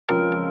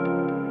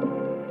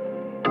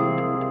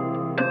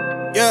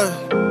Yeah.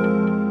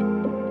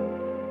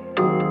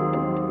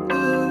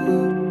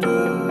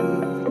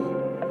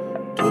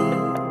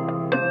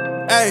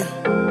 Hey,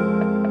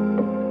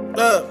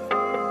 look.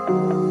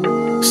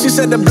 She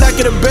said the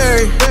blacker the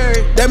berry,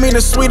 that mean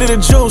the sweeter the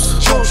juice.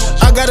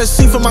 I gotta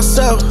see for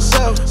myself,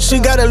 she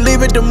gotta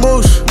leave it to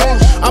moosh.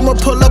 I'ma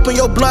pull up on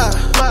your block,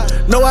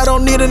 no I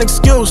don't need an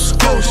excuse.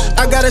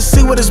 I gotta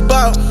see what it's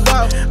about,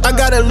 I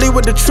gotta leave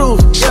with the truth.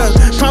 Yeah,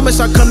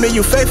 promise I come to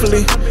you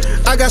faithfully.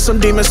 I got some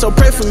demons, so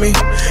pray for me.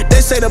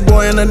 They say the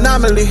boy an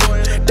anomaly,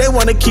 they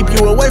wanna keep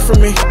you away from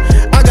me.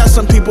 I got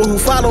some people who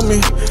follow me,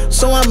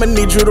 so I'ma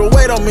need you to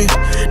wait on me.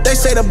 They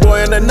say the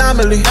boy an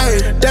anomaly,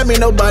 that mean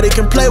nobody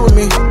can play with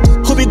me.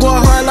 Who be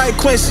going hard like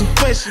Quincy,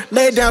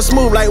 lay it down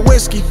smooth like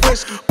whiskey.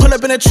 Pull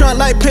up in the trunk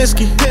like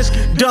Pinsky,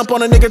 dump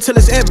on a nigga till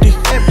it's empty.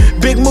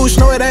 Big moosh,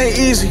 know it ain't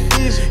easy.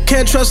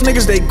 Can't trust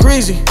niggas, they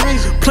greasy.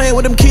 Playing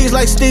with them keys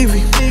like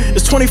Stevie.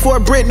 It's 24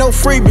 Brit, no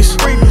freebies.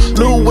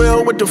 Lou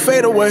Will with the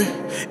fadeaway.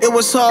 It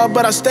was hard,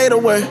 but I stayed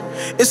away.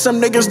 It's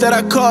some niggas that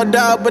I called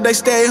out, but they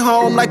stay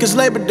home like it's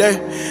Labor Day.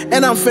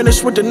 And I'm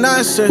finished with the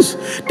nonsense.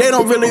 They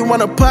don't really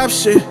wanna pop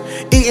shit.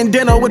 Eating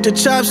dinner with the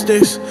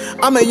chopsticks.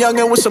 I'm a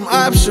youngin' with some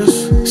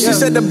options. She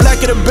said the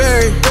blacker the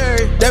berry,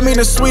 that mean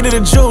the sweeter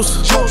the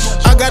juice.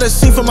 I gotta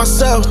see for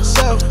myself,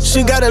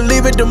 she gotta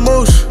leave it to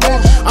moosh.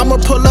 I'ma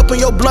pull up on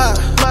your block,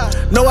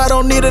 no I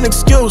don't need an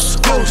excuse.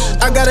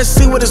 I gotta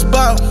see what it's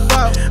about,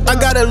 I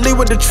gotta leave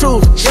with the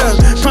truth. Yeah,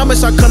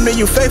 promise I come to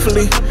you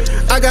faithfully.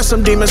 I got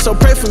some demons, so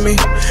pray for me.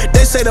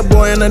 They say the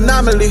boy an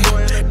anomaly,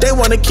 they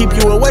wanna keep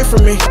you away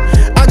from me.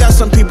 I got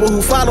some people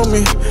who follow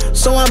me,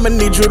 so I'ma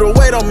need you to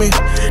wait on me.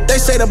 They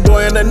say the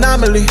boy an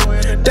anomaly,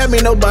 that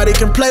mean nobody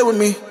can play with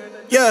me.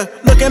 Yeah,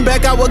 looking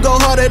back, I would go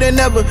harder than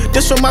ever.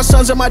 This for my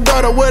sons and my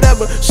daughter,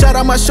 whatever. Shout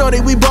out my shorty,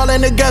 we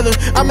ballin' together.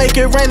 I make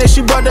it rain and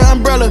she brought the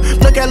umbrella.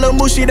 Look at Lil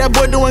Mooshi, that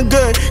boy doing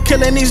good.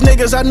 Killing these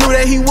niggas, I knew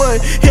that he would.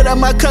 Hit up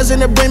my cousin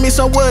to bring me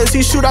some woods.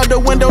 He shoot out the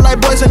window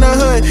like boys in the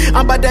hood.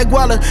 I'm about that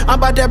guala, I'm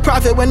about that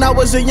profit. When I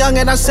was a young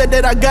and I said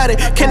that I got it.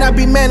 Cannot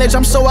be managed,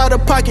 I'm so out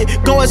of pocket.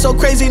 Going so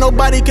crazy,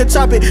 nobody can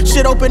top it.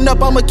 Shit open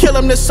up, I'ma kill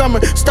him this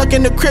summer. Stuck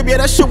in the crib, yeah,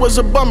 that shit was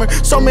a bummer.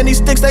 So many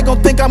sticks, they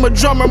gon' think I'm a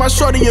drummer. My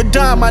shorty a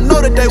dime, I know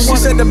that they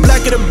want. She said the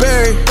blacker the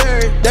berry,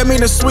 that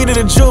mean the sweeter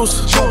the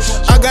juice.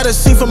 I gotta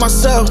see for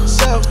myself,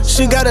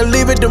 she gotta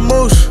leave it to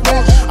moosh.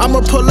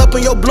 I'ma pull up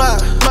on your block,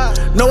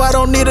 no I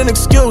don't need an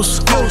excuse.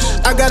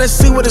 I gotta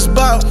see what it's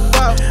about,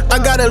 I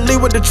gotta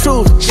leave with the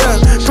truth. Yeah,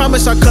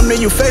 promise I come to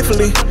you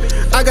faithfully.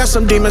 I got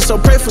some demons, so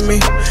pray for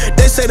me.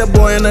 They say the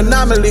boy an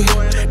anomaly,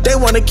 they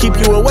wanna keep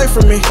you away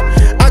from me.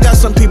 I got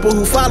some people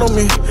who follow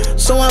me,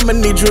 so I'ma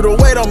need you to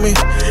wait on me.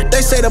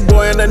 They say the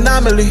boy an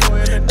anomaly,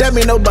 that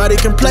mean nobody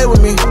can play with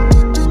me.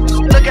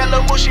 Look at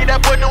Lil Mooshi,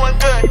 that boy doing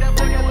good.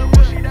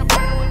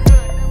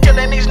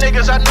 Killing these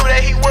niggas, I knew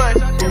that he would.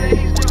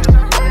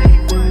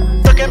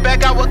 Looking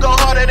back, I would go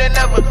harder than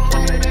ever.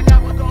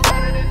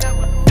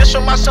 This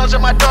for my sons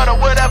and my daughter,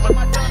 whatever.